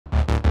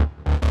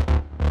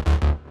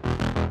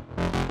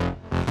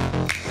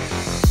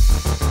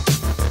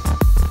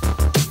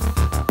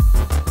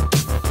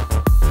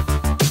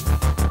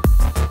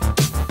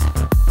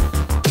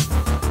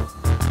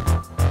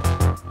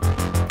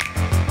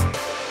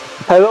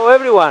Hello,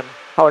 everyone.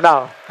 Oh,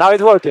 now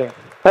it's working.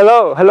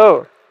 Hello,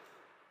 hello.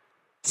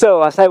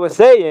 So, as I was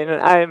saying,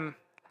 I'm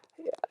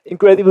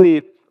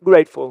incredibly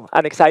grateful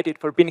and excited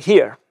for being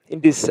here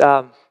in this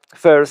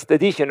first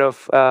edition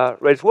of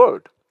Rails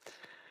World.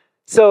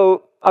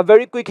 So, a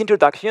very quick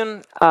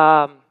introduction.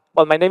 Well,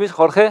 my name is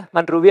Jorge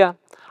Manrubia.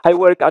 I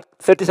work at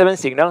 37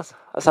 Signals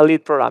as a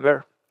lead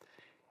programmer.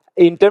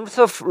 In terms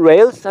of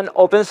Rails and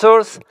open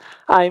source,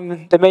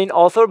 I'm the main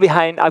author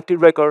behind Active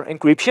Record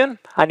Encryption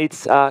and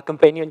its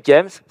companion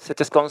gems,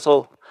 such as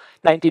Console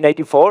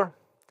 1984.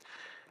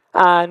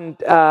 And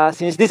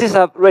since this is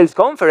a Rails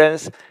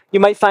conference, you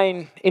might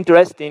find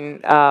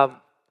interesting a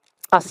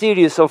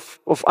series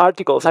of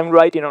articles I'm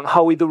writing on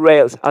how we do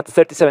Rails at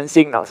 37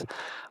 Signals,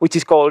 which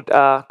is called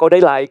Code I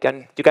Like,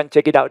 and you can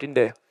check it out in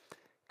the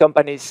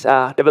company's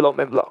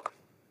development blog.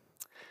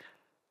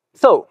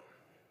 So,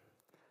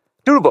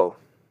 Turbo.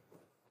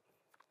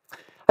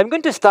 I'm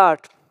going to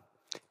start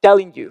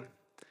telling you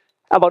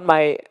about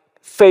my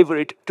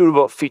favorite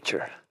Turbo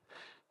feature.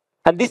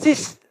 And this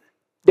is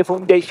the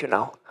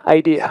foundational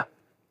idea.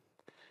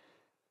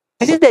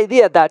 This is the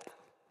idea that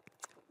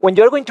when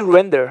you're going to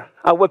render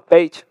a web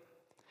page,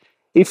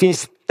 if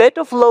instead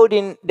of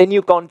loading the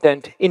new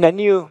content in a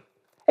new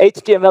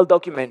HTML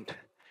document,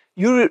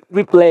 you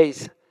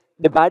replace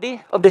the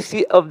body of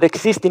the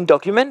existing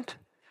document,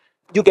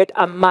 you get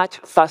a much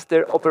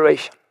faster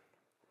operation,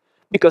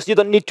 because you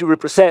don't need to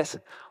reprocess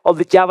all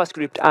the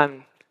JavaScript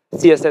and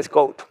CSS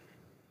code.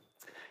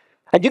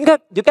 And you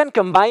can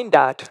combine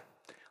that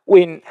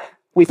with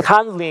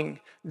handling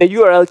the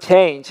URL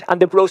change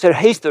and the browser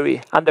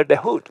history under the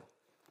hood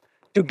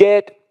to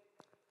get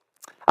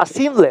a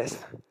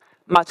seamless,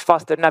 much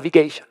faster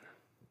navigation.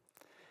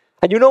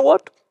 And you know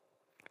what?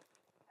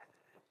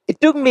 It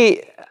took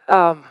me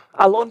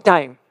a long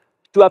time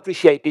to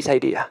appreciate this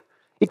idea.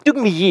 It took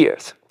me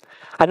years.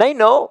 And I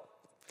know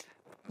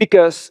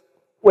because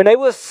when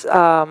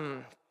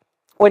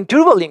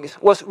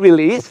TurboLinks was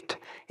released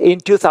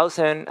in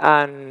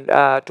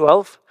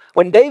 2012,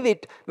 when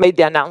David made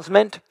the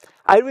announcement,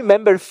 I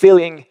remember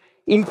feeling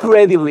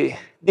incredibly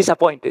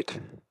disappointed.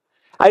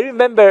 I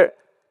remember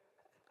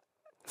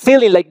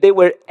feeling like they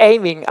were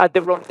aiming at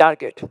the wrong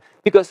target,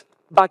 because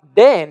back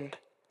then,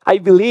 I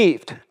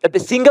believed that the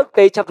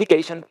single-page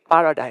application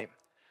paradigm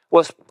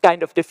was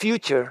kind of the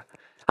future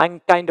and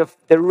kind of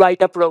the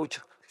right approach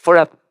for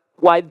a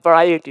wide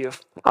variety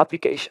of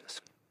applications.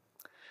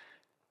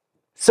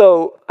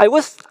 So I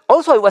was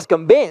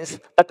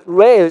convinced that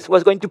Rails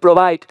was going to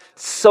provide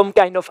some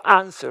kind of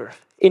answer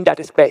in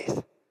that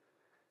space.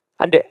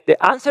 And the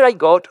answer I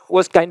got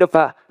was kind of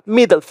a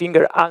middle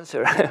finger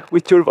answer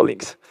with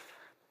TurboLinks.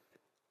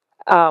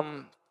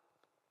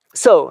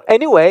 So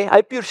anyway,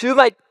 I pursued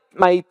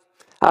my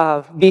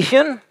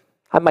vision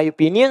and my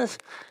opinions.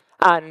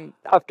 And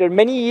after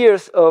many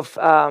years of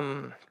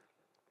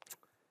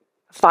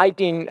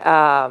fighting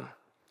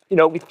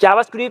with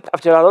JavaScript,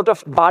 after a lot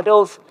of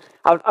battles,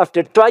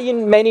 after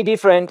trying many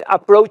different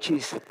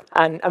approaches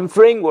and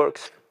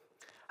frameworks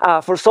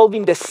for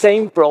solving the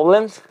same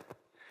problems,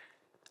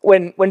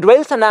 when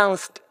Rails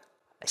announced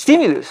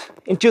Stimulus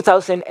in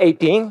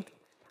 2018,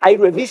 I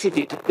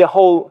revisited the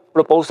whole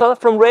proposal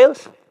from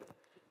Rails,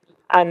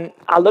 and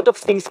a lot of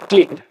things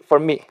clicked for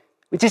me,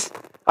 which is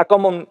a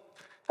common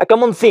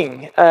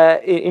thing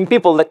in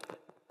people that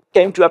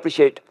came to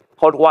appreciate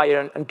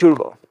Hotwire and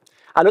Turbo.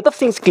 A lot of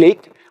things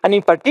clicked, and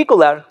in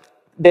particular,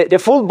 the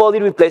full body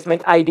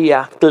replacement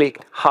idea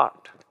clicked hard.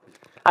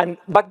 And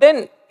back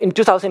then, in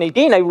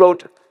 2018, I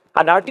wrote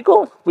an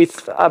article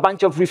with a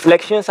bunch of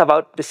reflections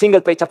about the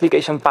single-page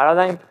application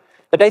paradigm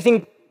that I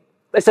think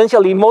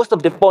essentially most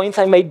of the points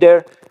I made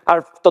there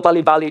are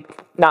totally valid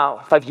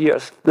now, 5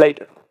 years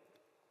later.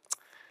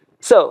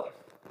 So,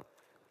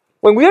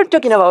 when we are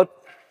talking about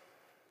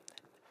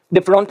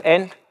the front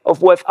end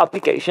of web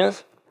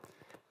applications,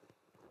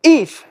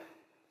 if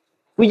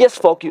we just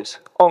focus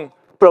on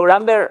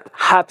programmer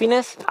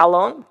happiness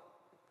alone,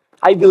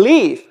 I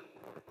believe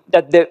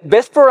that the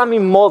best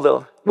programming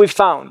model we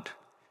found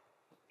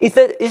is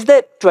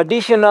the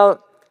traditional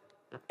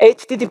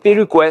HTTP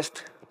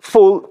request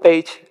full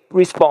page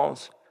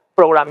response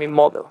programming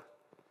model.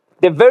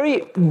 The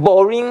very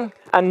boring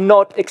and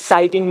not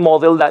exciting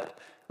model that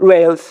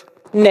Rails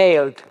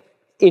nailed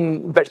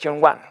in version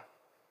 1.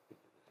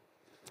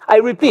 I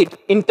repeat,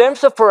 in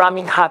terms of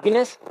programming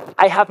happiness,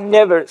 I have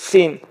never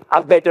seen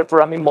a better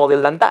programming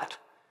model than that.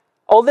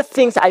 All the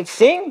things I've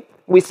seen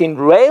within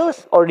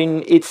Rails or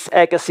in its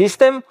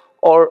ecosystem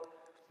or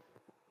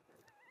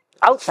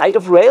outside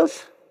of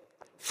Rails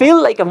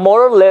feel like a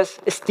more or less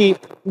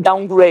steep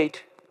downgrade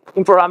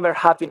in programmer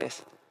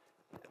happiness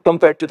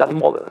compared to that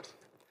model.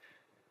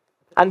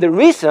 And the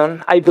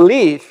reason, I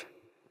believe,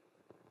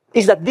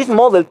 is that this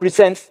model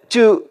presents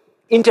two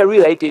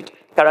interrelated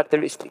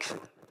characteristics.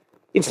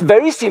 It's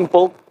very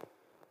simple,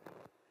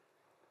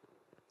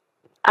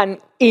 and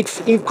it's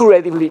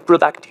incredibly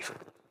productive.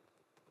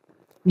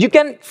 You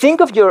can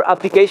think of your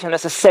application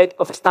as a set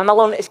of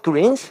standalone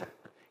screens.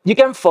 You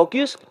can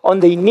focus on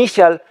the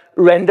initial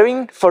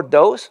rendering for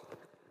those.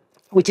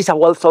 which is a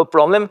well-solved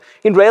problem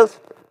in Rails.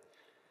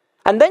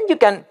 And then you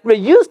can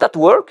reuse that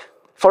work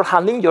for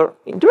handling your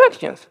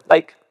interactions.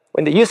 Like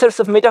when the users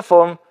submit a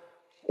form,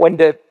 when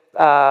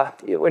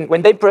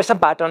they press a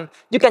button,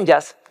 you can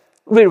just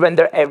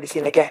re-render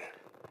everything again.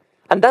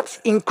 And that's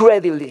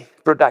incredibly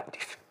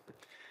productive.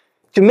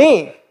 To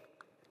me,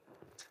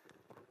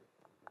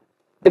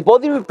 the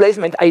body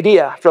replacement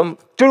idea from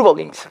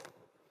TurboLinks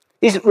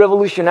is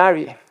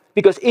revolutionary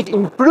because it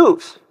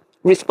improves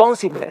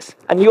responsiveness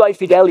and UI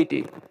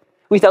fidelity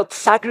without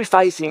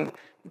sacrificing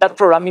that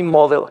programming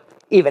model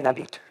even a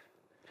bit.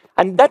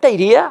 And that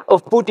idea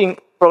of putting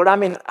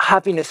programming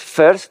happiness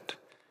first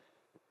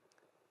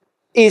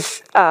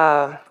is,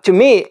 to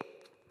me,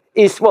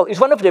 is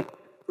one of the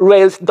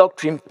Rails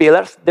doctrine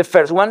pillars, the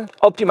first one,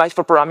 optimized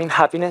for programming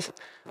happiness.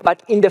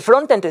 But in the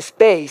front-end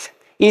space,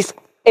 is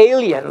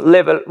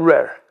alien-level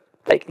rare.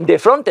 Like in the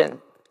front-end,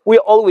 we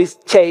always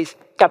chase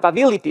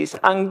capabilities,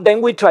 and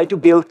then we try to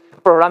build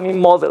programming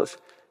models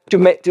to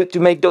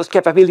make those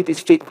capabilities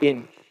fit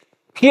in.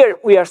 Here,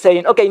 we are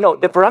saying, OK, no,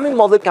 the programming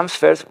model comes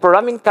first,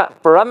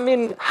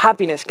 programming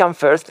happiness comes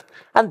first,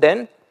 and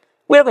then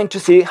we are going to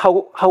see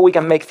how we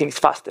can make things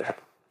faster.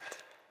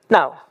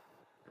 Now,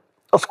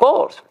 of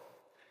course,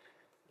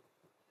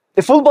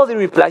 the full body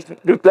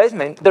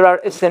replacement, there are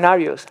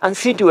scenarios and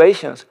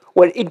situations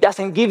where it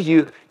doesn't give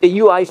you the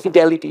UI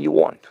fidelity you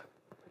want.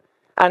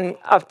 And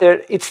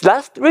after its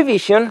last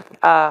revision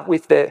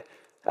with the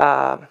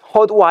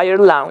Hotwire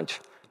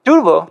launch,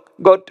 Turbo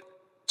got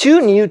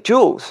 2 new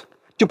tools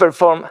to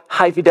perform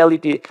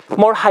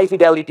more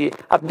high-fidelity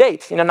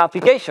updates in an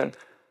application: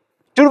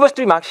 Turbo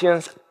Stream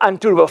Actions and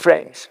Turbo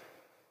Frames.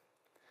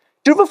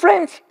 Turbo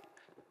Frames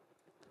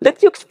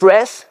let you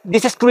express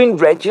these screen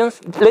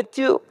regions, let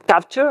you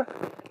capture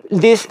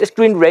these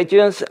screen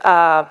regions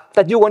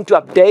that you want to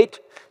update.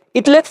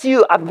 It lets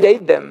you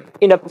update them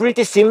in a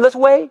pretty seamless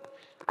way,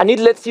 and it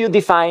lets you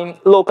define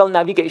local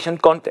navigation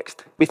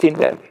context within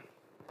them.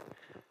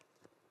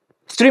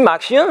 Stream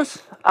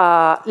Actions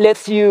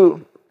lets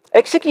you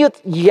execute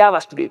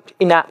JavaScript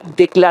in a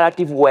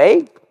declarative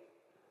way,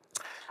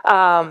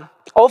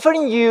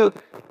 offering you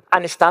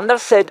a standard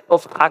set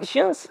of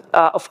actions,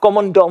 of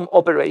common DOM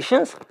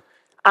operations.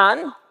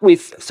 And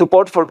with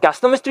support for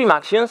custom stream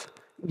actions,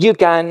 you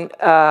can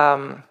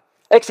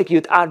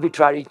execute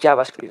arbitrary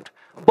JavaScript.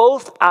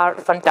 Both are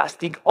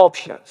fantastic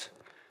options.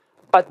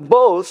 But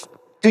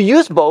to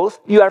use both,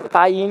 you are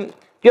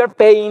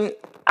paying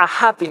a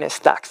happiness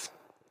tax.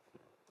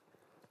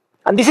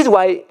 And this is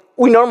why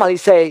we normally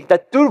say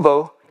that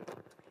Turbo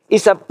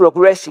is a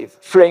progressive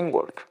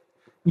framework.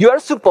 You are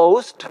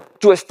supposed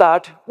to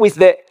start with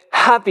the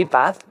happy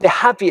path, the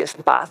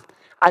happiest path,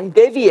 and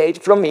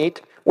deviate from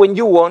it when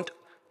you want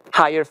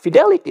higher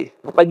fidelity.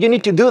 But you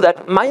need to do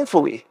that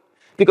mindfully.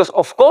 Because,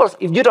 of course,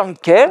 if you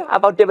don't care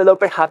about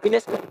developer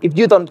happiness, if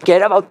you don't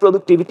care about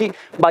productivity,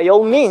 by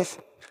all means,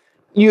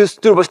 use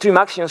Turbo Stream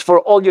Actions for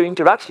all your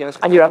interactions,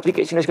 and your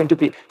application is going to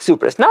be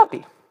super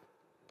snappy.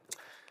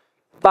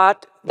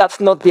 But that's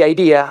not the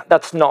idea.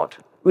 That's not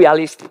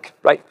realistic,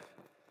 right?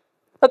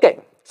 OK,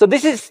 so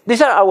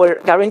these are our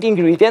current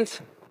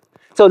ingredients.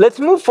 So let's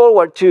move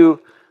forward to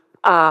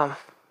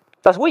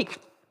last week.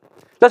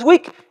 Last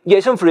week,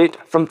 Jason Fried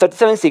from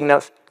 37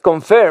 Signals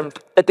confirmed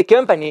that the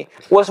company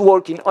was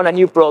working on a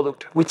new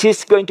product, which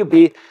is going to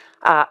be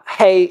a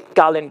Hey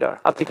calendar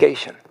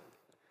application.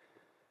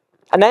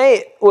 And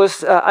I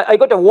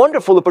got a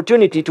wonderful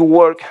opportunity to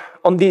work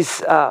on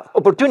this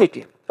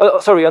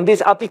on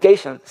this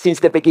application since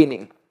the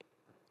beginning.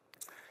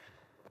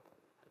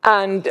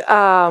 And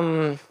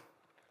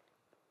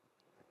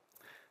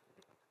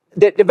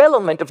the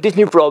development of this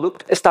new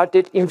product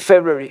started in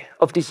February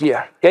of this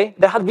year. Okay?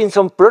 There had been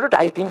some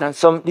prototyping and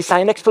some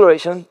design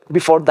exploration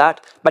before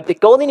that, but the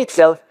coding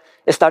itself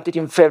started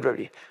in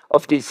February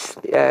of this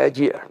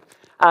year.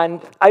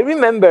 And I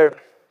remember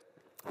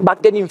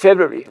back then in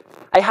February,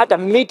 I had a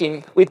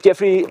meeting with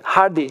Jeffrey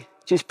Hardy,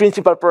 who's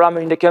principal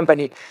programmer in the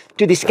company,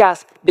 to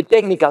discuss the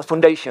technical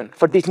foundation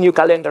for this new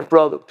calendar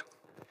product.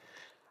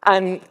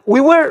 And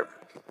one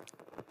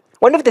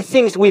of the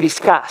things we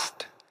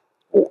discussed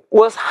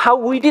was how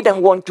we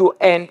didn't want to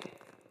end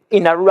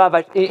in a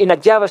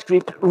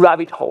JavaScript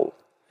rabbit hole.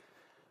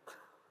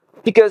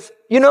 Because,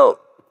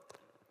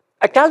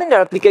 a calendar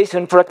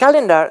application, for a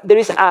calendar, there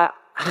is a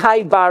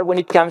high bar when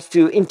it comes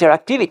to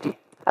interactivity.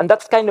 And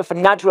that's kind of a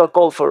natural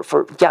call for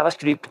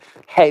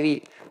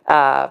JavaScript-heavy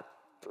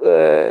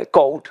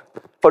code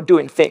for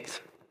doing things.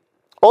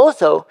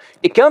 Also,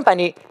 the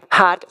company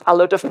had a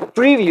lot of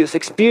previous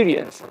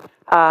experience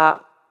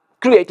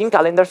creating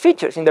calendar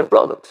features in their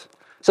products.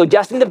 So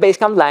just in the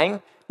Basecamp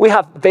line, we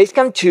have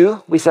Basecamp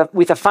 2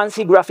 with a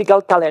fancy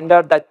graphical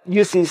calendar that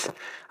uses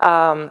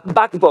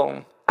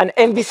Backbone and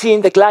MVC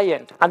in the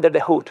client under the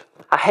hood,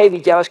 a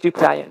heavy JavaScript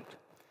client.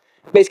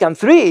 Basecamp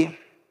 3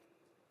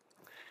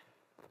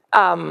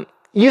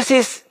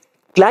 uses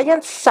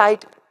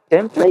client-side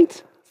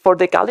templates for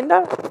the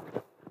calendar,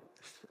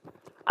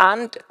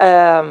 and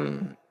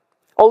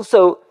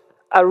also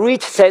a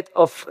rich set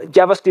of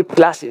JavaScript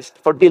classes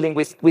for dealing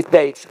with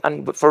dates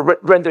and for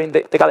rendering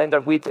the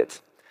calendar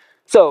widgets.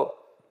 So,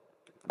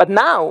 but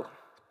now,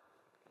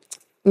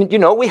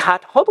 we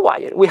had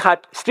Hotwire, we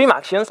had stream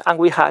actions, and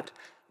we had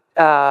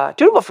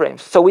turbo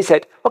frames. So we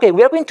said, OK,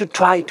 we are going to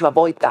try to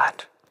avoid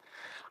that.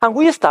 And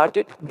we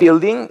started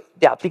building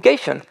the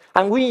application.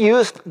 And we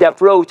used the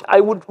approach I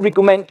would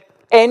recommend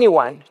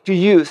anyone to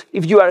use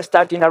if you are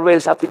starting a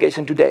Rails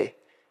application today.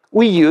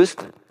 We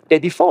used the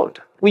default.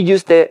 We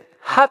used the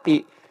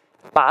happy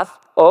path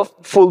of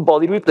full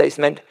body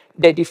replacement,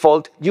 the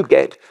default you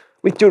get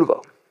with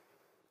Turbo.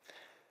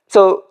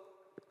 So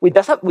with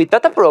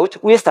that approach,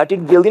 we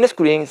started building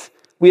screens.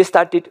 We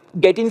started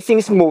getting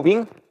things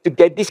moving to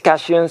get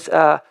discussions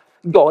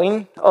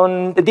going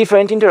on the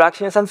different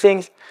interactions and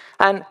things.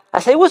 And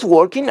as I was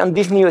working on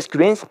these new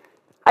screens,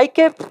 I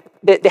kept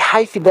the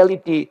high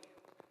fidelity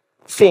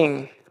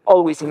thing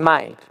always in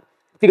mind,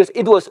 because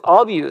it was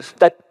obvious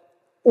that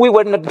we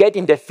were not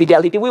getting the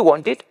fidelity we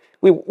wanted.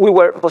 We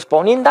were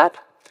postponing that.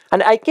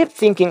 And I kept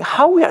thinking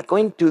how we are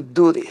going to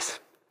do this.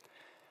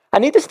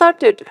 And it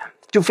started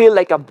to feel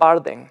like a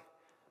burden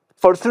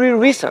for 3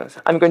 reasons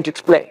I'm going to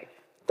explain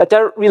that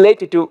are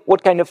related to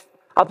what kind of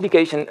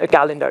application a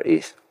calendar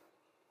is.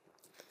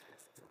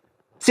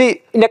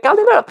 See, in a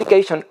calendar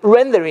application,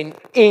 rendering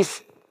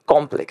is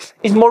complex.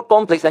 It's more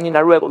complex than in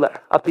a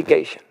regular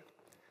application.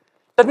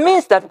 That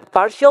means that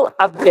partial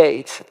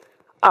updates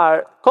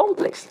are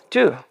complex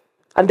too,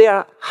 and they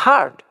are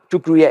hard to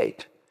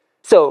create.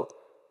 So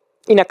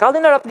in a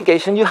calendar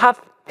application, you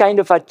have kind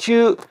of a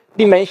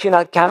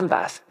 2-dimensional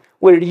canvas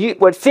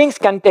where things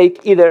can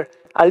take either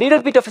a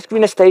little bit of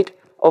screen state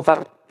or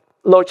a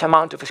large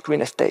amount of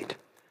screen state.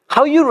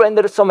 How you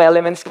render some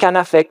elements can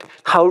affect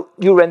how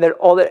you render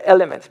other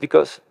elements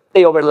because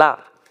they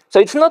overlap. So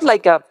it's not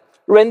like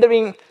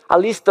rendering a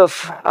list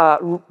of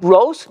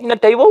rows in a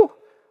table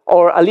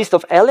or a list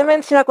of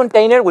elements in a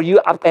container where you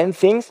append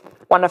things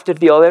one after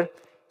the other.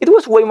 It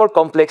was way more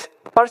complex.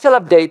 Partial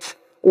updates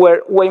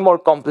were way more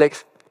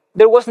complex.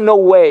 There was no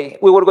way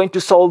we were going to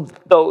solve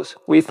those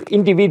with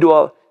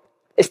individual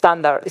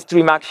standard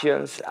stream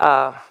actions,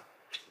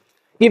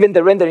 given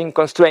the rendering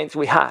constraints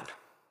we had.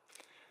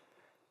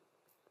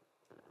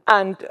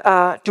 And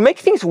to make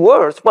things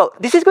worse, well,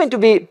 this is going to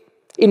be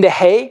in the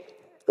hey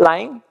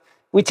line,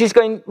 which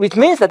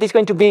means that it's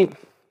going to be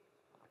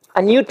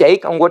a new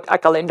take on what a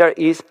calendar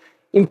is.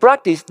 In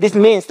practice, this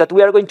means that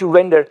we are going to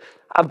render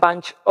a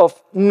bunch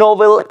of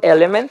novel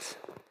elements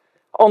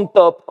on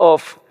top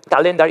of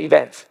calendar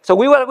events. So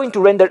we are going to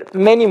render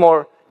many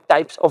more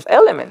types of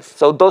elements.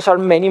 So those are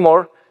many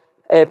more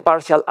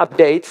partial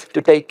updates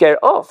to take care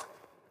of.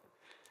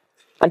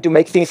 And to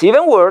make things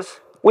even worse,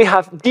 we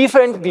have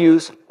different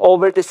views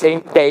over the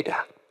same data.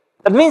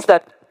 That means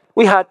that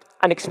we had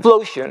an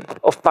explosion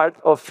of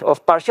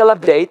partial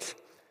updates,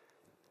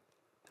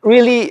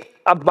 really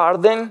a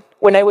burden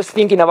when I was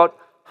thinking about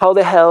how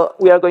the hell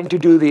we are going to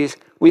do this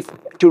with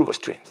turbo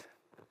streams.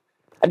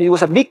 And it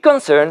was a big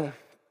concern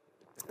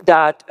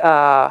that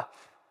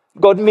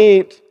got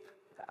me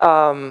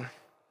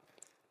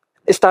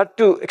start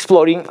to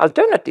exploring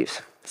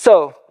alternatives.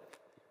 So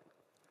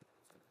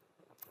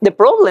the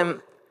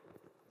problem,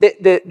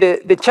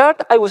 the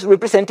chart I was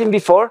representing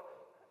before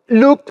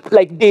looked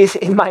like this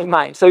in my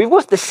mind. So it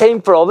was the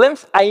same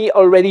problems. I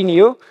already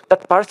knew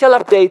that partial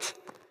updates,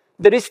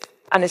 there is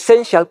an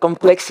essential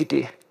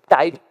complexity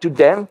tied to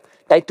them,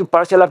 tied to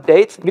partial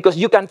updates, because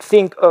you can't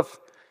think of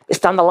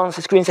standalone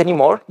screens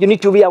anymore. You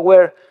need to be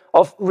aware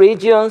of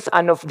regions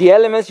and of the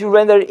elements you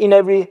render in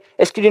every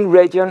screen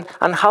region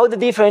and how the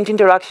different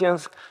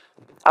interactions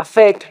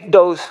affect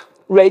those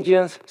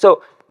regions.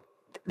 So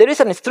there is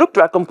a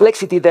structural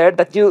complexity there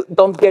that you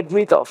don't get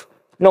rid of,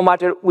 no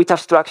matter which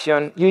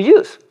abstraction you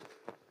use.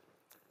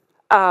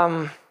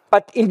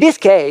 But in this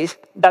case,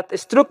 that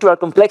structural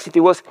complexity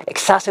was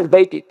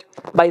exacerbated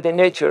by the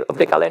nature of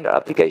the calendar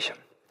application.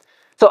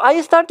 So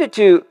I started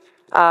to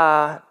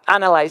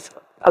analyze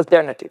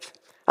alternatives.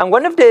 And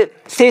one of the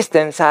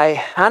systems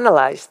I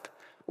analyzed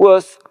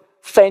was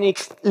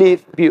Phoenix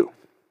Leaf View.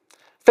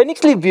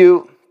 Phoenix Leaf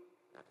View,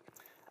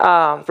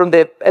 from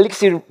the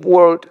Elixir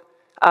world,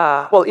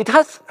 well, it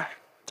has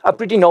a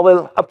pretty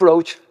novel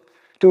approach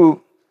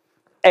to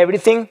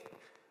everything,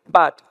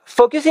 but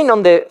focusing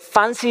on the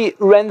fancy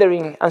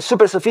rendering and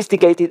super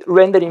sophisticated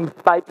rendering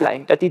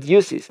pipeline that it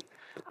uses,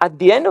 at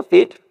the end of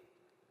it,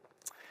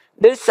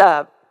 there's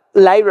a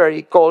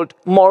library called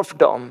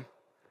morphing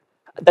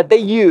that they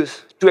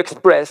use to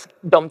express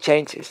DOM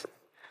changes.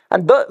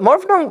 And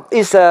morphing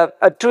is a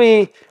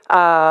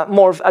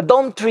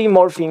DOM tree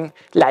morphing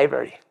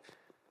library.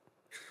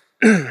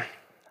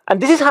 And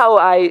this is how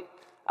I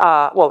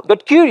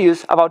got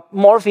curious about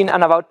morphing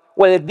and about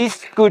whether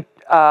this could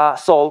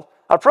solve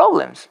our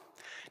problems.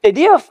 The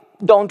idea of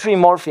DOM tree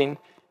morphing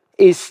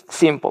is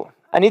simple,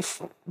 and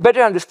it's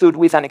better understood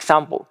with an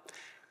example.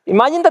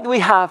 Imagine that we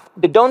have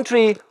the DOM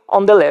tree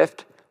on the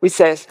left, which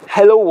says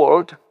hello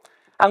world,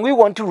 and we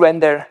want to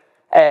render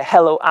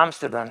hello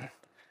Amsterdam.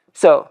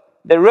 So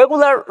the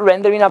regular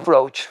rendering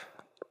approach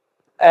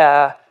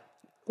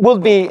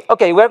would be,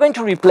 okay, we're going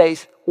to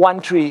replace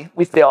one tree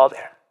with the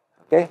other.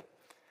 Okay?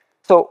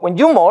 So when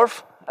you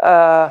morph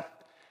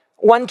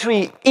one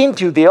tree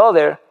into the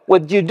other,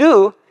 what you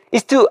do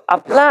is to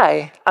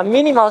apply a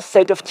minimal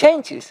set of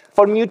changes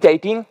for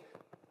mutating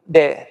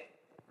the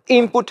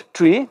input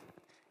tree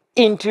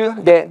into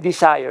the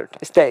desired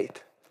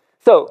state.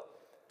 So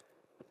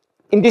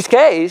in this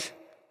case,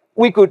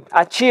 we could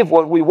achieve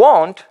what we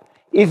want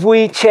if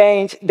we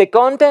change the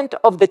content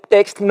of the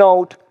text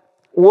node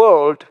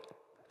world.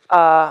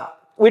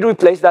 We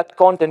replace that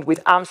content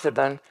with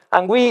Amsterdam,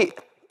 and we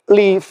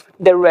leave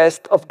the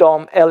rest of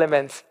DOM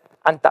elements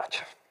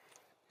untouched.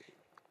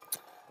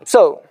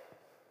 So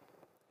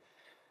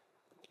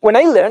when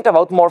I learned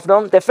about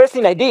MorphDOM, the first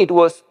thing I did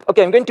was,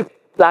 okay, I'm going to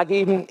plug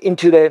in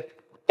into the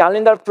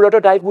calendar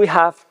prototype we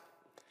have.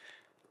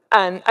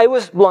 And I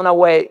was blown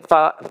away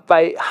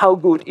by how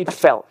good it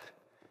felt.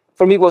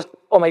 For me, it was,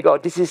 oh my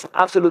God, this is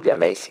absolutely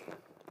amazing.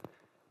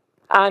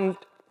 And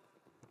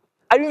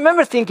I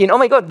remember thinking, oh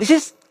my God, this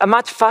is a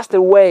much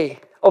faster way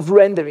of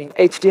rendering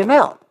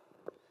HTML.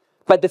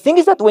 But the thing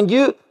is that when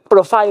you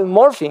profile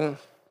morphing,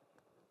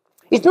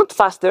 it's not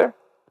faster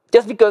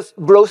just because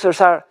browsers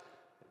are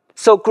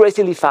so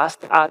crazily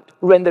fast at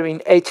rendering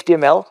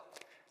HTML.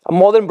 A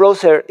modern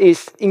browser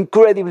is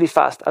incredibly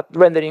fast at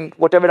rendering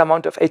whatever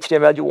amount of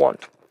HTML you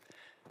want.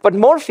 But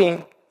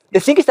morphing, the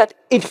thing is that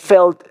it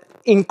felt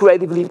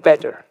incredibly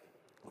better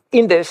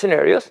in the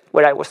scenarios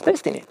where I was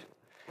testing it.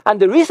 And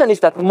the reason is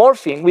that with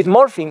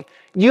morphing,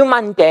 you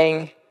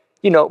maintain,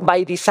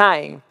 by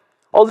design,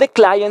 all the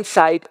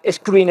client-side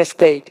screen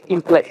state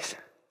in place.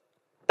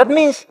 That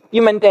means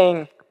you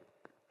maintain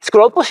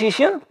scroll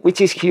position, which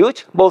is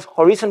huge, both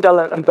horizontal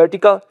and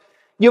vertical.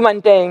 You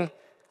maintain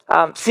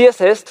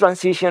CSS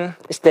transition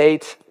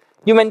states.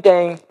 You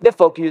maintain the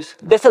focus,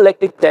 the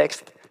selected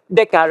text,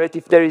 the caret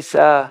if there is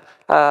a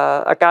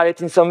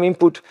caret in some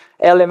input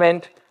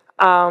element.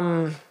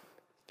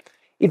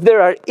 If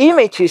there are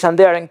images and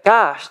they are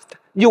encached,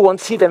 you won't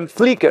see them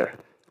flicker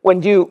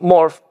when you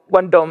morph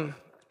one DOM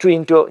tree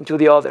into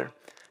the other.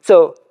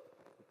 So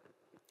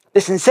the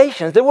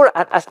sensations, there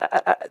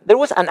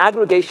was an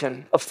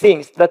aggregation of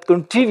things that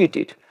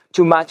contributed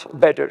to much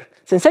better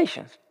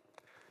sensations.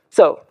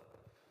 So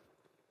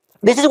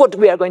this is what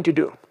we are going to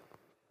do.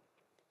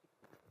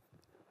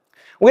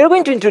 We are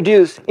going to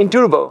introduce in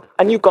Turbo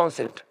a new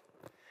concept,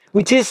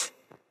 which is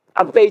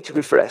a page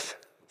refresh.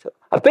 So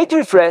a page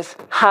refresh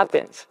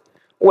happens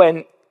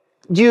when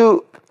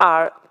you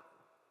are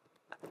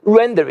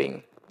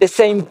rendering the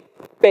same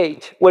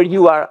page where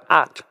you are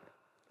at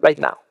right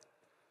now.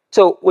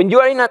 So when you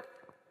are in a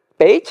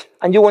page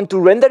and you want to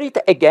render it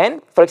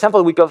again, for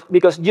example,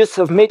 because you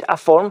submit a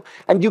form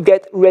and you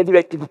get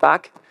redirected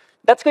back,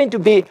 that's going to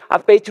be a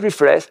page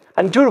refresh,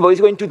 and Turbo is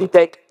going to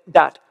detect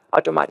that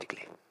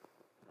automatically.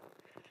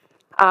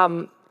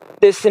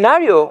 The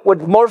scenario where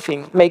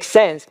morphing makes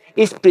sense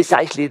is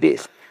precisely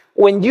this.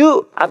 When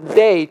you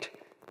update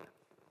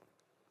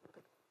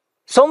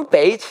some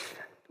page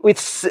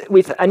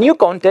with a new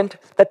content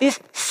that is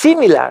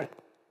similar,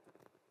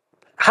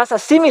 has a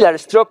similar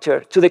structure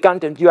to the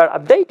content you are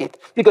updating,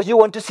 because you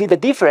want to see the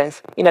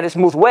difference in a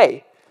smooth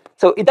way.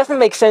 So it doesn't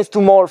make sense to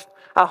morph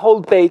a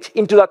whole page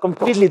into a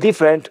completely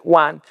different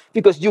one,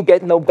 because you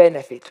get no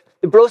benefit.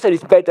 The browser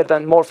is better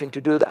than morphing to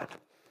do that.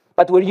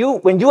 But when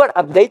you are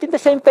updating the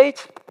same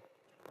page,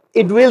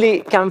 it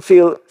really can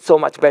feel so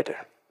much better.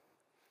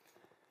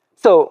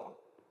 So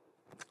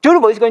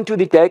Turbo is going to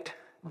detect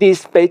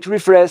this page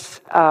refresh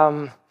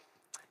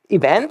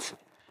event,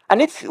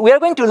 and we are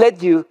going to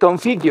let you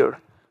configure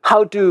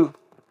how do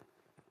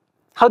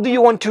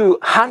you want to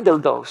handle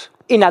those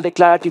in a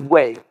declarative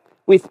way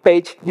with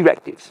page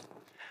directives.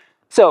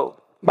 So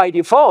by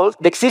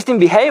default, the existing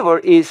behavior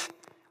is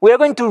we are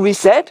going to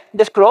reset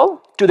the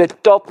scroll to the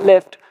top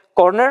left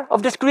corner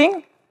of the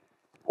screen.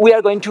 We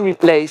are going to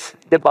replace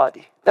the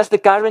body. That's the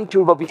current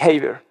Turbo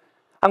behavior.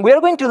 And we are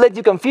going to let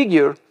you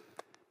configure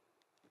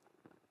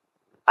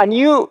a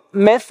new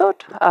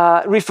method,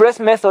 refresh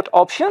method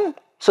option,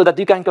 so that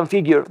you can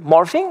configure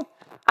morphing,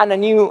 and a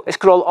new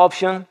scroll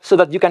option so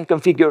that you can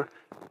configure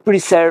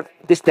preserve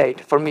the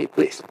state for me,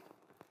 please.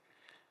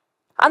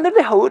 Under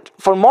the hood,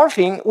 for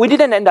morphing, we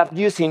didn't end up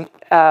using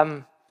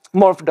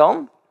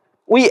MorphDOM.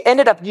 We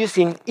ended up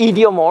using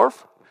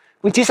Idiomorph,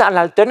 which is an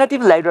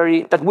alternative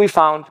library that we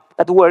found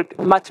that worked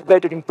much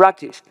better in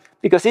practice,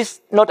 because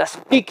it's not as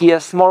picky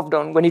as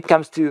MorphDOM when it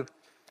comes to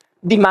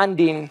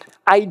demanding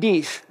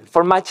IDs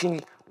for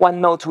matching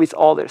one node with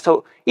others.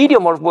 So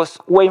Idiomorph was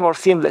way more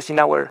seamless in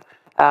our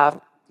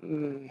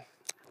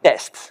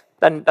tests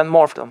than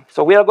MorphDOM.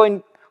 So we are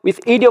going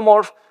with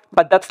Idiomorph,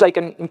 but that's like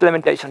an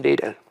implementation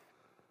detail.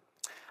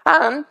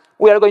 And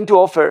we are going to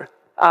offer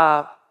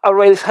a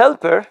Rails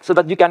helper so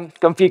that you can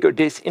configure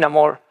this in a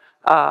more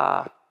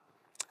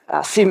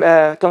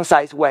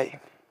concise way.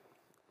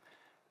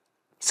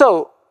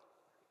 So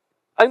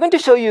I'm going to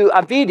show you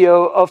a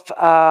video of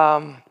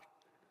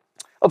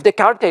the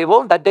card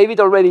table that David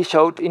already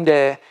showed in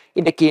the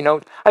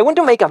keynote. I want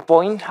to make a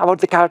point about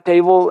the card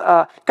table.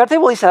 Card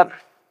table is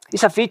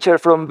It's a feature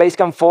from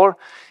Basecamp 4.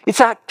 It's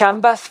a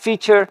canvas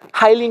feature,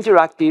 highly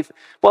interactive.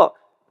 Well,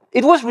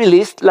 it was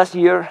released last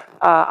year.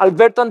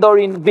 Alberto and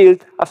Dorin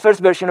built a first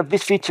version of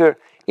this feature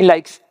in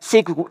like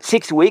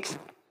 6 weeks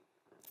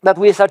that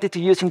we started to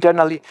use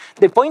internally.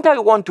 The point I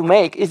want to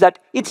make is that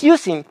it's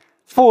using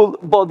full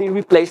body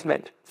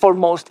replacement for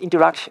most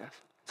interactions.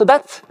 So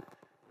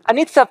and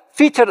it's a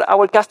feature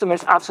our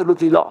customers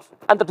absolutely love.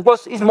 And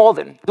is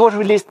modern. It was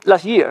released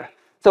last year.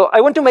 So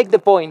I want to make the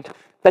point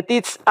that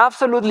it's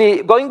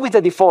absolutely, going with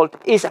the default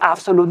is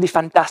absolutely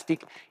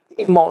fantastic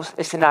in most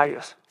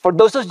scenarios. For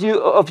those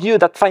of you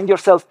that find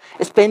yourself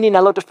spending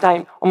a lot of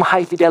time on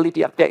high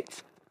fidelity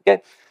updates.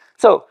 Okay?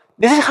 So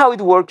this is how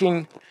it works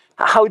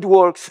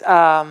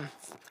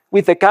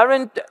with the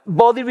current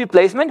body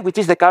replacement, which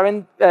is the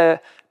current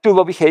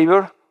turbo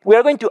behavior. We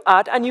are going to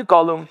add a new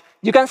column.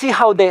 You can see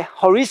how the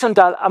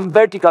horizontal and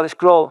vertical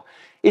scroll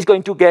is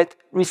going to get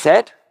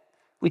reset,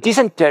 which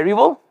isn't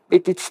terrible.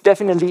 It's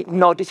definitely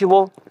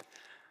noticeable.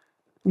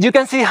 You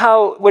can see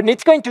how when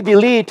it's going to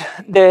delete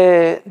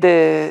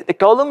the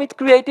column it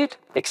created,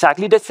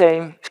 exactly the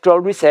same,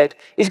 scroll reset.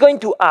 It's going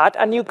to add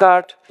a new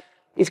card.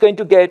 It's going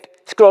to get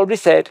scroll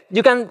reset.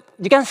 You can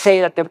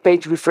say that the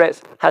page refresh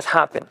has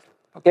happened.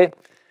 Okay.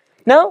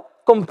 Now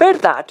compare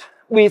that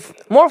with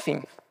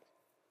morphing.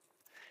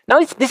 Now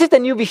this is the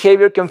new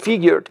behavior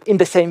configured in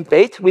the same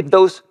page with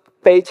those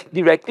page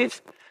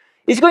directives.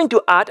 It's going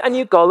to add a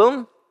new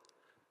column,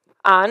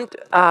 and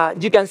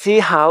you can see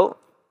how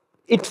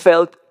it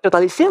felt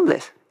totally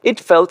seamless. It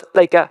felt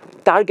like a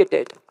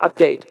targeted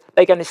update,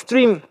 like a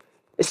stream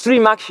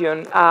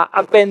action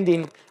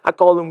appending a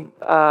column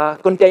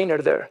container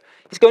there.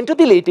 It's going to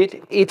delete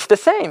it. It's the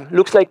same.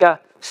 Looks like a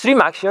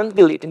stream action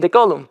deleting the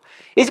column.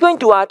 It's going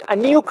to add a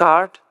new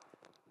card.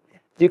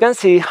 You can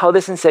see how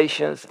the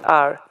sensations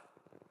are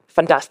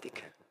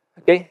fantastic.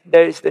 Okay,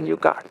 there is the new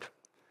card.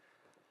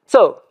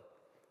 So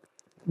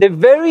the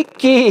very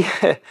key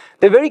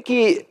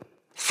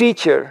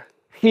feature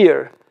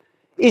here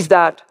is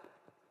that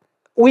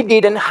we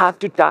didn't have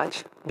to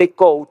touch the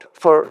code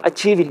for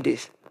achieving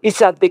this.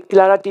 It's a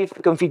declarative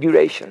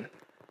configuration.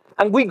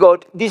 And we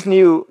got this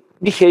new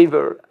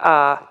behavior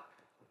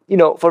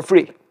for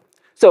free.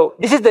 So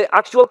this is the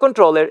actual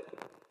controller.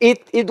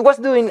 It was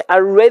doing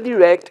a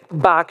redirect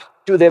back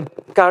to the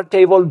card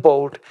table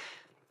board.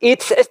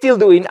 It's still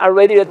doing a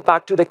redirect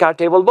back to the card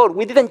table board.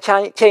 We didn't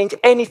change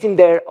anything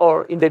there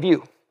or in the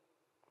view.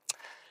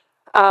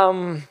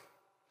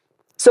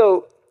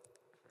 So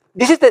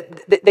this is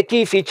the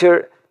key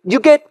feature. You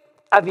get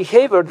a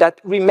behavior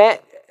that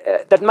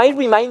might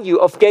remind you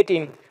of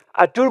getting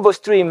a turbo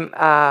stream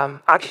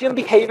action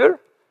behavior,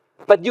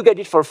 but you get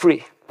it for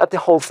free. That's the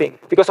whole thing.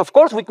 Because of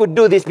course we could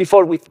do this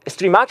before with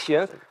stream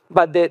actions,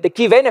 but the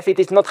key benefit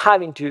is not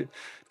having to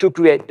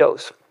create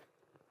those.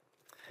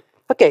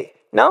 Okay,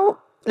 now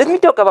let me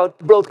talk about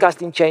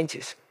broadcasting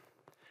changes.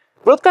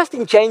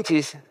 Broadcasting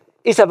changes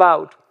is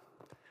about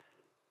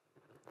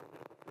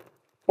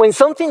when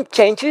something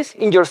changes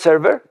in your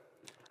server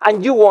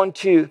and you want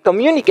to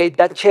communicate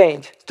that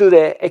change to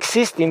the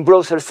existing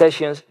browser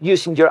sessions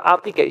using your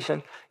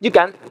application, you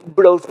can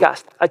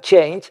broadcast a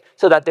change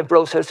so that the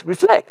browsers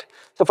reflect.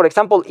 So for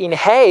example, in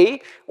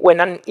Hey, when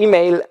an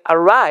email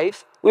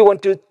arrives, we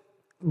want to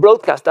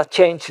broadcast that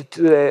change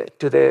to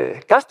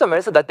the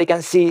customer so that they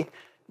can see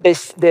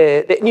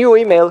the new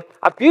email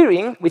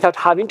appearing without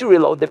having to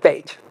reload the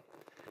page.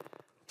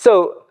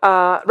 So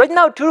right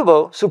now,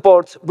 Turbo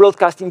supports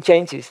broadcasting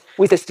changes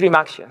with stream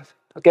actions.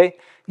 Okay,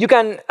 you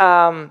can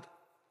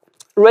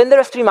render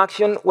a stream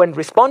action when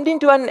responding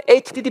to an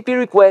HTTP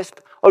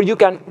request, or you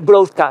can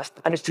broadcast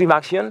a stream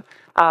action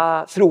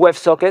through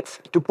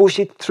WebSockets to push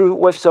it through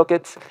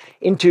WebSockets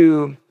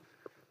into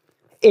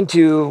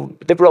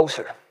the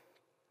browser.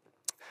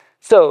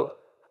 So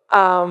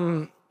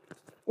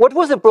what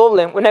was the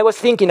problem when I was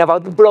thinking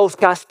about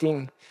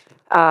broadcasting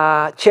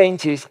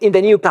changes in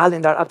the new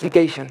calendar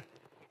application?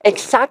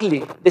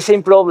 Exactly the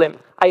same problem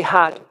I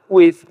had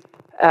with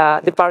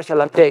the partial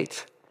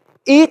updates.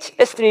 Each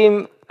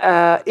stream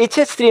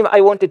I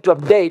wanted to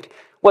update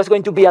was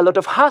going to be a lot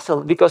of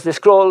hassle because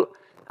the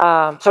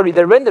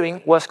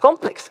rendering was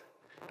complex.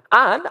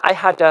 And I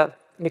had an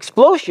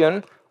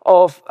explosion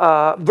of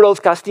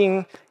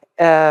broadcasting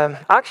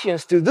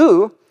actions to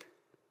do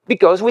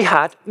because we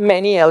had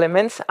many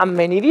elements and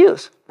many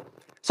views.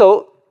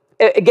 So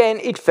again,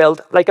 it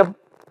felt like a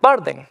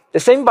burden, the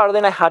same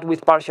burden I had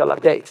with partial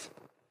updates.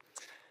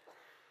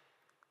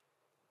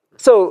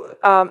 So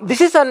this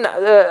is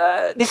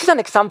an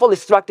example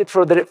extracted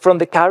from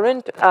the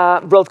current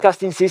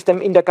broadcasting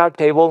system in the card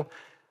table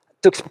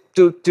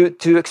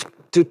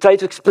to try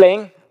to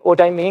explain what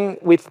I mean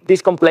with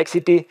this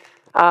complexity.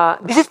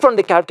 This is from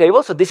the card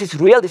table, so this is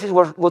real. This is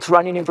what's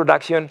running in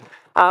production.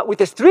 With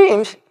the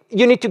streams,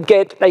 you need to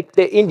get like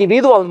the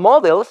individual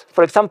models,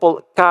 for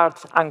example,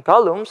 cards and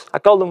columns. A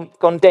column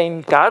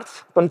contains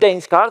cards in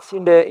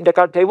the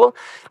card table,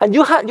 and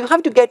you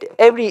have to get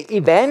every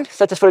event,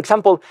 such as, for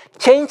example,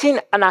 changing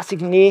an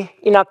assignee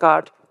in a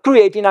card,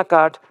 creating a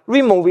card,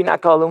 removing a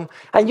column,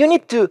 and you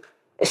need to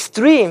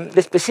stream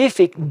the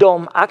specific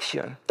DOM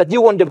action that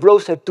you want the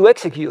browser to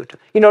execute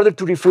in order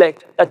to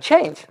reflect that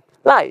change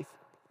live.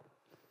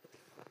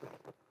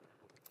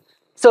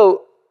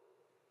 So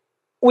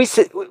we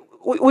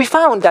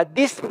found that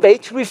this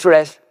page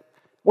refresh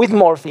with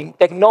morphing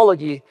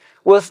technology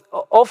was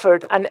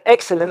offered an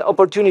excellent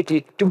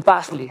opportunity to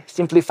vastly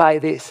simplify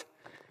this.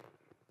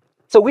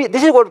 So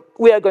this is what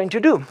we are going to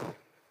do.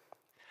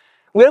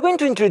 We are going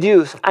to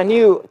introduce a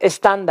new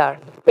standard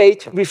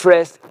page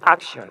refresh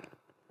action.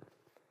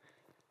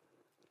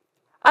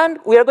 And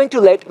we are going to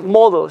let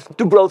models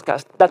to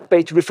broadcast that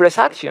page refresh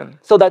action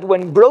so that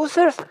when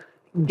browsers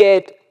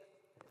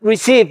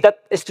receive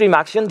that stream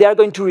action, they are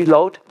going to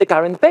reload the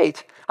current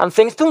page. And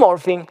thanks to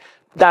morphing,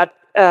 that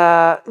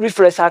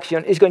refresh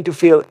action is going to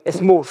feel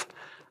smooth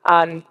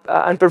and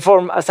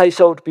perform as I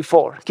showed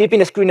before,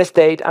 keeping a screen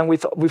state and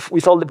with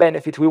all the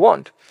benefits we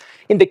want.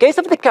 In the case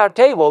of the card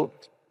table,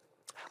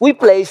 we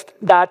placed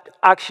that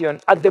action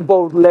at the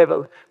board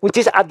level, which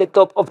is at the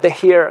top of the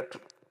hierarchy.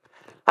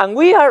 And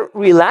we are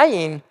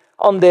relying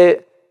on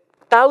the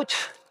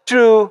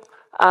touch-through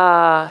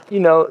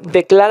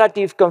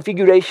declarative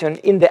configuration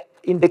in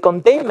the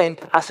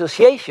containment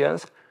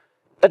associations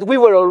that we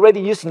were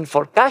already using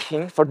for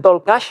caching, for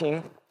DOL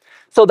caching,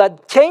 so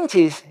that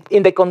changes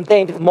in the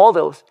contained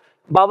models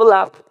bubble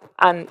up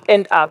and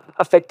end up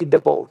affecting the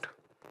board.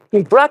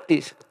 In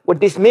practice, what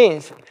this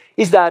means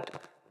is that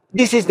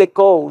this is the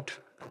code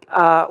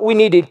we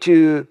needed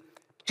to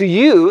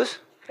use.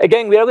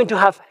 Again, we are going to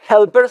have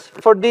helpers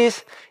for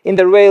this in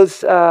the Rails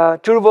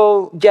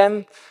Turbo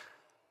gem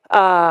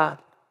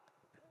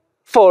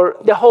for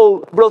the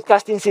whole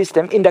broadcasting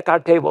system in the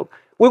card table.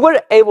 We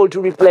were able to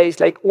replace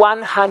like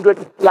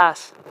 100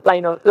 plus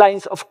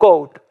lines of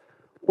code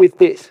with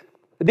this.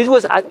 This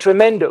was a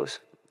tremendous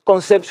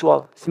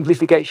conceptual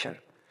simplification.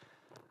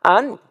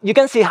 And you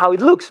can see how it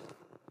looks.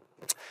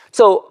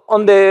 So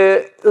on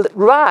the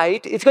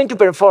right, it's going to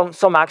perform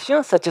some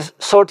actions, such as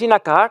sorting a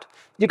card.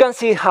 You can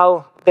see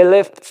how the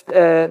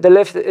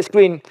left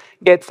screen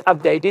gets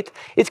updated.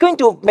 It's going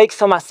to make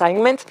some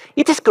assignments.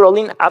 It is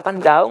scrolling up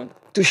and down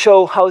to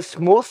show how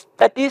smooth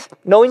that is.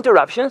 No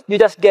interruptions. You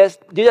just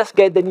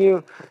get the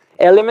new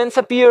elements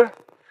appear.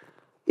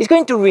 It's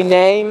going to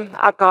rename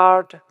a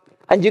card,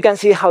 and you can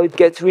see how it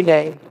gets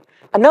renamed.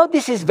 And now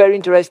this is very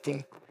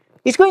interesting.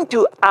 It's going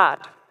to add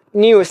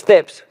new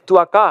steps to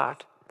a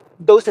card.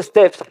 Those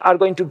steps are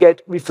going to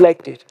get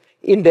reflected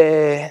in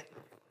the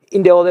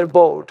other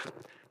board.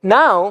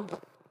 Now,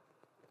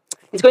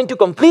 it's going to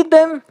complete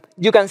them.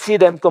 You can see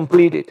them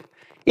completed.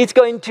 It's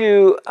going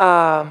to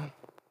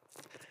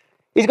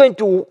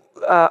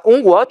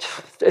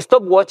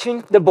stop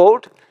watching the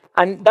board,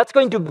 and that's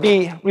going to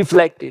be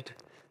reflected.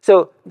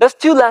 So those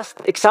two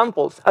last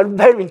examples are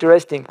very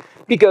interesting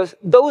because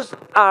those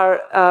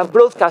are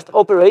broadcast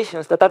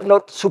operations that are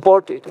not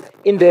supported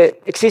in the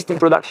existing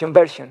production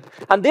version.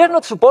 And they are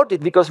not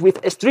supported because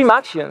with stream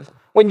actions,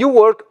 when you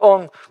work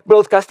on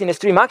broadcasting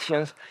stream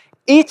actions,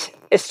 each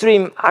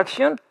stream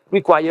action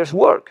requires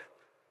work.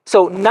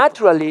 So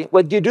naturally,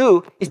 what you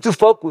do is to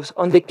focus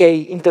on the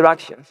K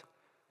interactions,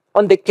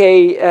 on the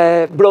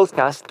K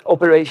broadcast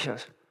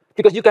operations,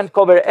 because you can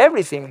cover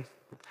everything.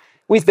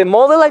 With the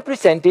model I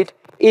presented,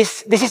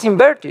 this is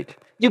inverted.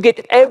 You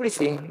get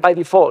everything by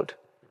default.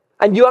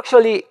 And you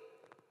actually,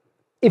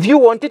 if you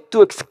wanted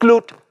to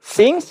exclude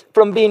things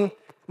from being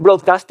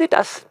broadcasted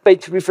as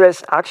page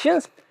refresh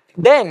actions,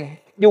 then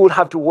you would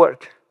have to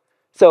work.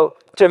 So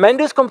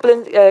tremendous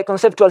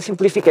conceptual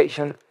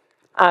simplification,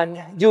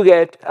 and you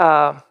get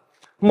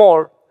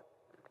more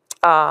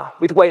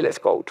with way less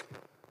code.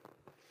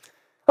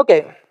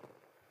 OK.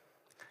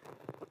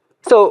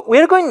 So we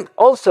are going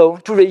also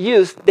to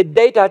reuse the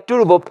data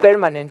turbo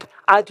permanent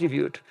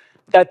attribute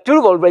that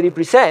Turbo already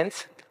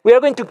presents. We are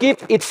going to keep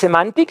its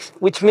semantics,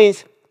 which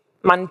means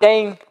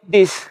maintain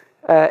this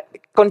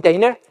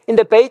container in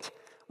the page.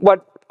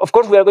 But of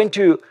course, we are going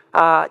to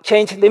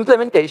change the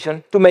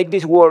implementation to make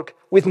this work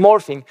with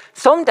morphing.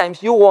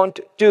 Sometimes you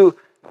want to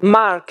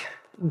mark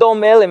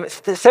DOM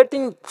elements,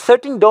 certain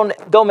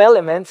DOM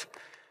elements,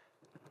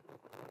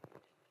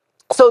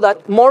 so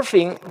that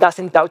morphing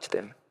doesn't touch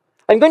them.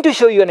 I'm going to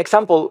show you an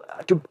example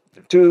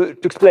to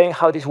explain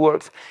how this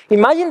works.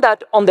 Imagine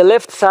that on the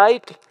left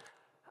side,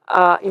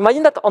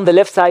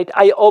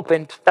 I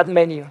opened that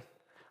menu.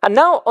 And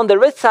now on the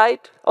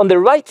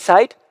right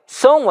side,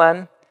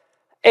 someone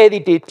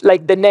edited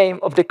like the name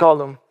of the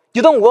column.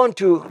 You don't want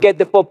to get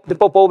the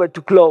popover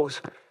to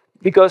close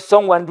because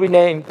someone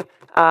renamed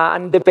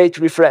and the page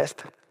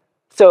refreshed.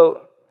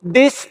 So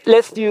this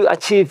lets you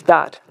achieve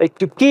that, like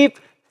to keep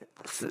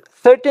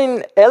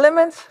certain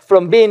elements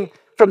from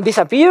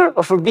disappear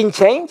or from being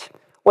changed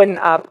when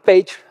a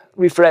page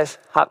refresh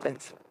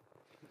happens.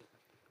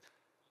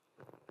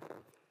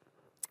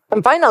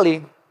 And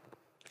finally,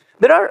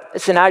 there are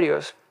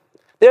scenarios,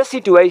 there are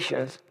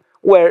situations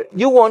where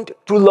you want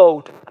to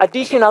load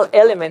additional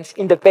elements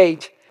in the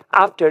page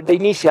after the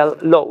initial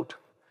load.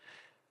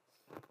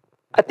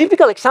 A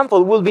typical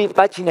example will be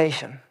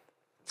pagination.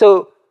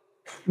 So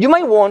you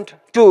might want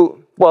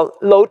to,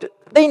 load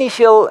the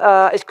initial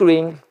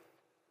screen,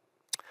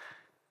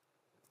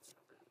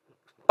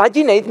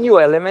 paginate new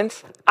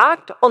elements,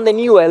 act on the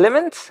new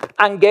elements,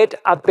 and get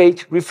a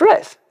page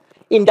refresh.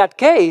 In that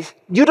case,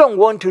 you don't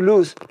want to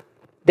lose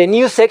the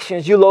new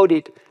sections you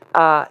loaded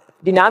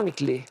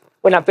dynamically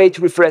when a page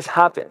refresh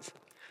happens.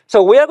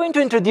 So we are going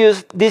to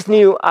introduce this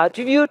new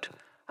attribute,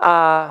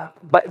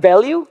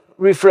 value,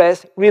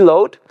 refresh,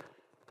 reload,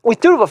 with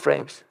turbo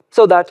frames,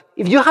 so that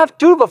if you have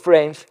turbo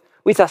frames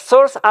with a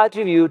source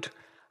attribute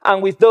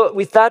and with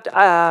that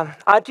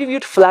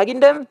attribute flagging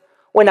them,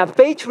 when a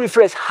page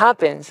refresh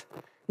happens,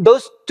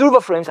 those turbo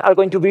frames are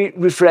going to be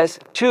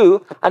refreshed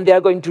too, and they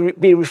are going to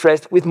be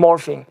refreshed with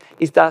morphing,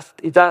 if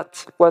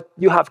that's what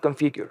you have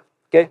configured.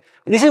 Okay?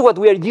 This is what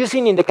we are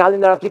using in the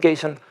calendar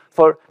application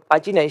for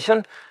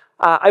pagination.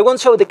 I won't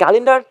show the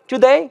calendar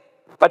today,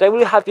 but I will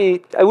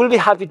be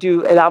happy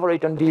to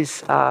elaborate on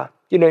this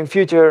in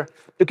future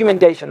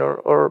documentation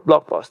or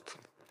blog posts.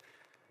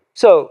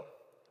 So,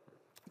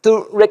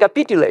 to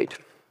recapitulate,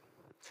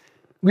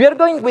 we are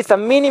going with a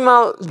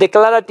minimal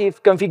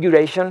declarative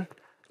configuration.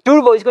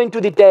 Turbo is going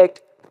to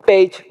detect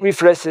page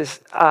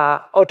refreshes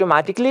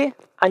automatically,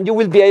 and you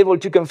will be able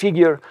to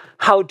configure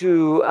how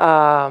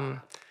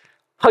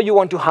you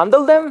want to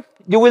handle them.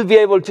 You will be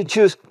able to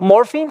choose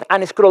morphing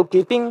and scroll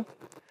keeping.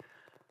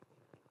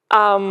 We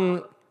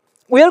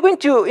are going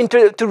to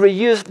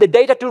reuse the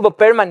data turbo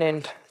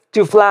permanent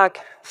to flag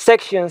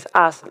sections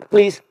as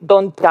please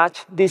don't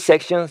touch these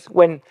sections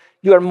when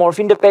you are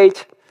morphing the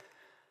page.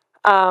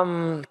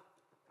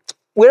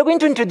 We are going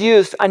to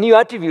introduce a new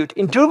attribute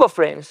in turbo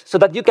frames so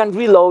that you can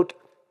reload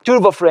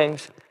turbo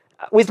frames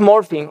with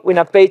morphing when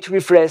a page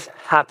refresh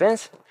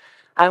happens.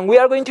 And we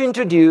are going to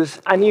introduce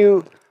a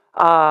new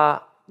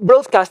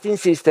broadcasting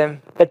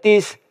system that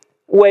is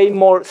way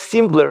more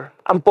simpler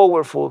and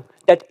powerful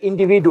than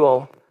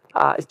individual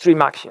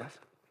stream actions.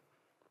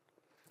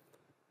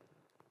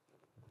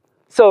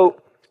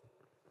 So,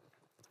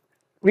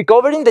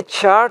 recovering the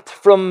chart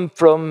from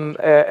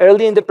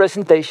early in the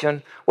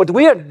presentation, what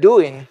we are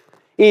doing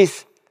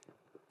is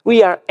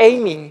we are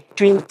aiming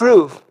to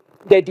improve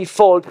the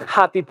default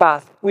happy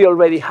path we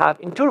already have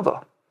in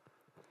Turbo.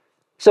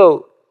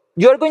 So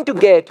you are going to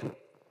get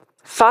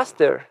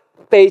faster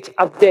page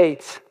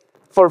updates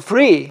for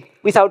free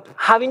without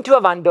having to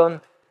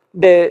abandon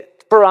the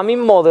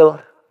programming model.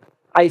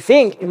 I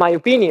think, in my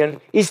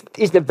opinion, is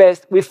the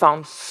best we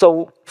found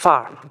so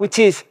far, which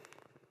is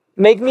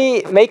make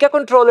a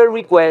controller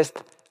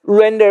request,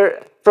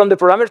 render from the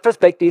programmer's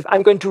perspective,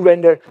 I'm going to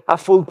render a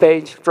full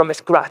page from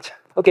scratch.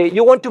 Okay,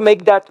 you want to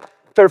make that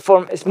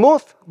perform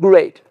smooth?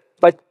 Great.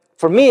 But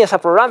for me as a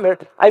programmer,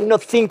 I'm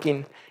not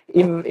thinking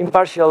in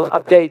partial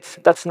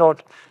updates. That's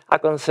not a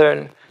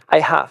concern I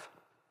have.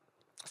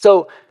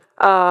 So,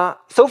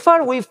 so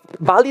far we've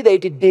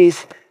validated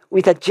this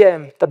with a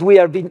gem that we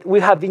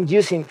have been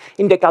using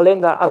in the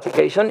calendar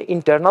application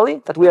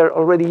internally, that we are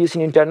already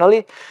using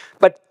internally.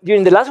 But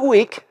during the last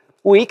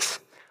weeks,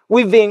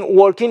 we've been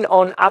working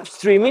on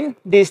upstreaming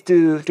this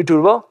to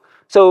Turbo.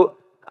 So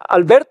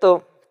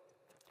Alberto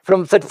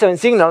from 37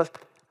 Signals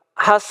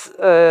has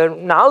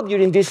now,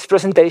 during this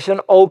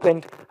presentation,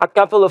 opened a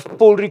couple of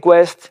pull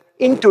requests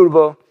in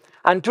Turbo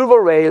and Turbo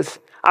Rails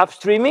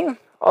upstreaming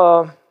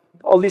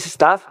all this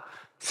stuff.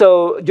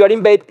 So you are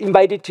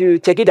invited to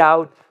check it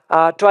out,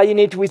 trying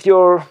it with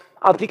your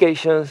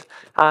applications,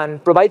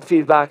 and provide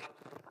feedback,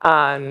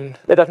 and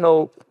let us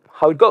know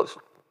how it goes.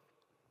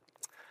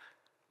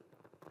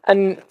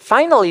 And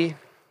finally,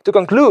 to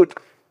conclude,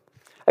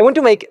 I want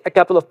to make a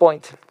couple of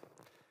points.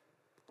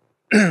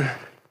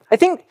 I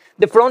think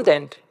the front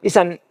end is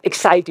an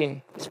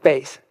exciting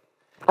space.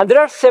 And there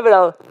are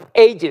several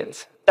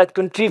agents that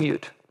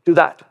contribute to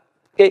that.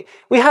 Okay?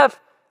 We have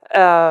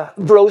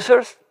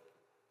browsers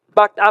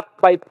backed up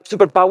by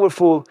super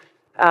powerful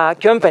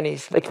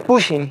companies, like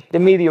pushing the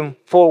medium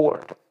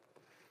forward.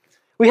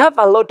 We have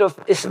a lot of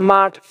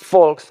smart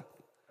folks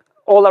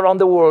all around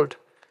the world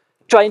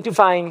trying to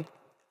find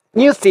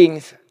new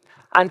things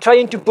and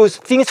trying to push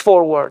things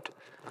forward,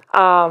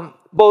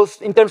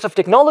 both in terms of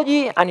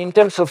technology and in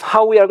terms of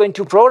how we are going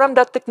to program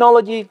that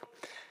technology,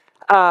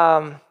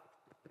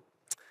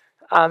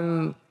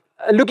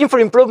 looking for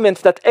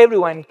improvements that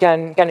everyone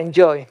can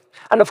enjoy.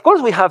 And of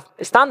course, we have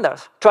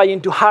standards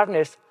trying to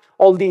harness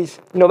all this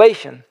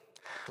innovation.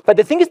 But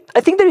the thing is,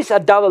 I think there is a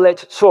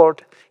double-edged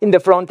sword in the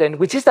front end,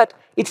 which is that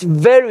it's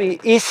very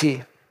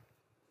easy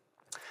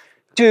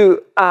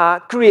to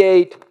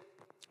create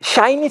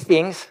shiny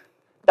things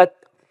that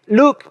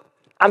look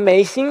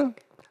amazing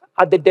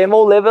at the demo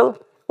level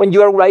when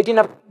you are writing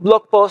a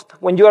blog post,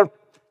 when you are,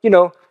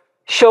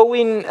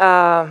 showing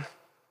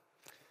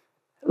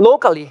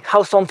locally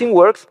how something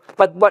works,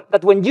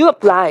 but when you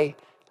apply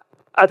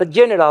at a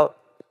general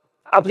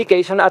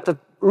application, at a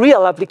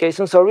real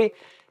application,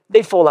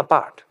 they fall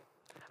apart.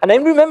 And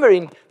I'm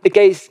remembering the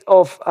case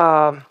of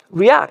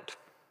React.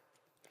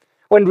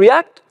 When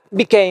React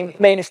became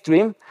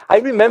mainstream, I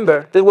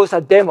remember there was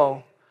a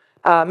demo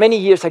many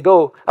years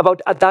ago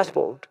about a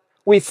dashboard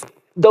with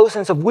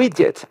dozens of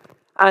widgets.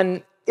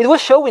 And it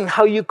was showing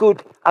how you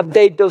could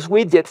update those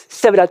widgets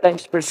several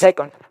times per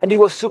second, and it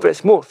was super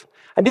smooth.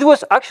 And it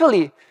was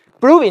actually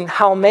proving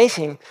how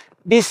amazing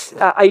this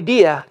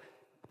idea,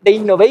 the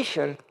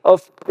innovation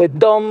of the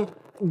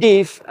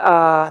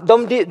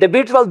the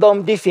virtual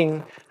DOM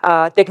diffing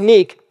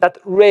technique that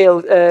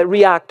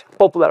React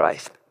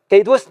popularized. Okay,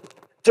 it was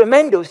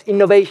tremendous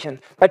innovation.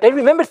 But I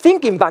remember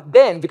thinking back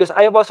then, because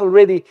I was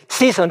already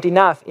seasoned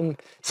enough in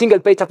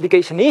single-page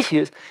application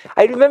issues,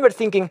 I remember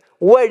thinking,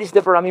 where is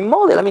the programming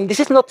model? I mean, this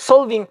is not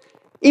solving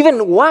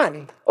even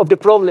one of the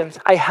problems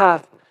I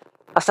have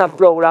as a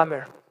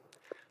programmer.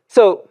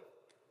 So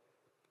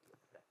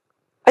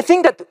I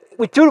think that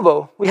with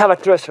Turbo, we have a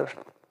treasure.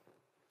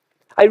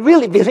 I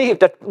really believe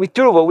that with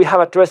Turbo, we have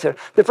a treasure.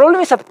 The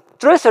problem is a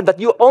treasure that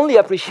you only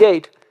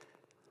appreciate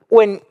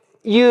when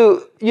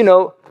you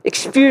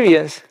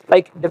experience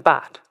like the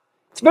bad.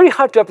 It's very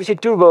hard to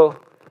appreciate Turbo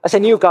as a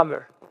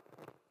newcomer.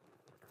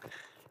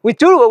 With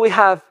Turbo, we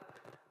have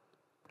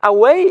a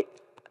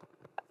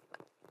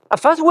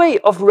fast way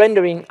of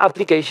rendering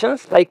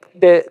applications. Like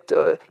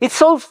it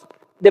solves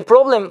the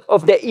problem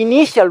of the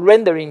initial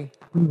rendering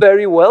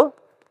very well,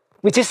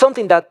 which is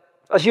something that,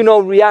 as you know,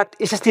 React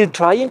is still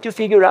trying to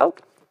figure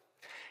out.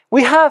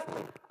 We have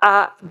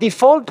a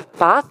default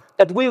path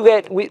that we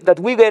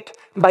get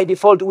by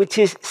default, which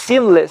is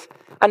seamless,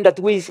 and that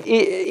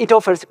it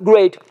offers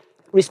great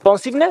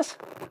responsiveness.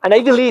 And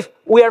I believe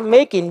we are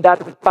making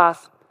that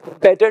path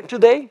better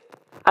today.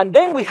 And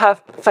then we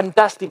have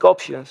fantastic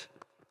options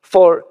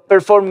for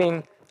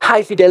performing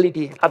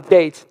high-fidelity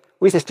updates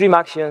with stream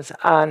actions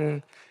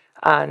and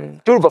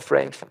turbo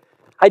frames.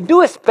 I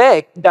do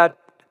expect that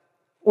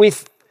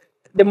with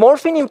the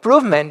morphing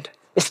improvement,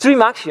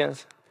 stream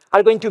actions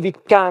are going to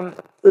become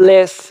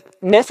less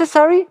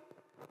necessary,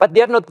 but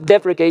they are not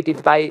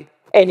deprecated by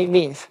any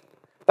means.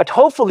 But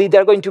hopefully,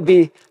 they're going to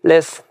be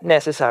less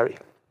necessary.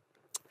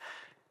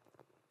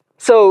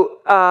 So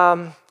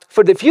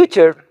for the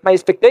future, my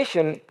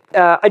expectation,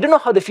 I don't know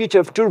how the future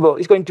of Turbo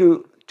is going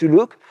to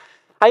look.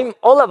 I'm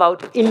all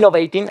about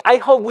innovating. I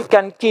hope we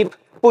can keep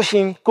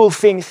pushing cool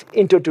things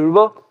into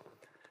Turbo.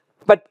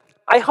 But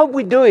I hope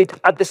we do it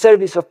at the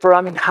service of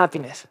programming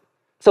happiness.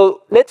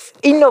 So let's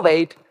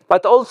innovate,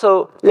 but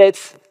also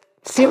let's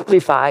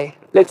simplify,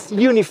 let's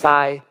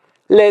unify,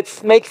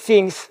 let's make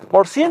things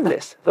more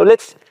seamless. So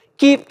let's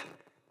keep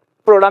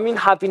programming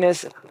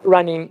happiness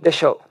running the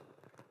show.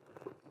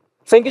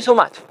 Thank you so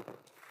much.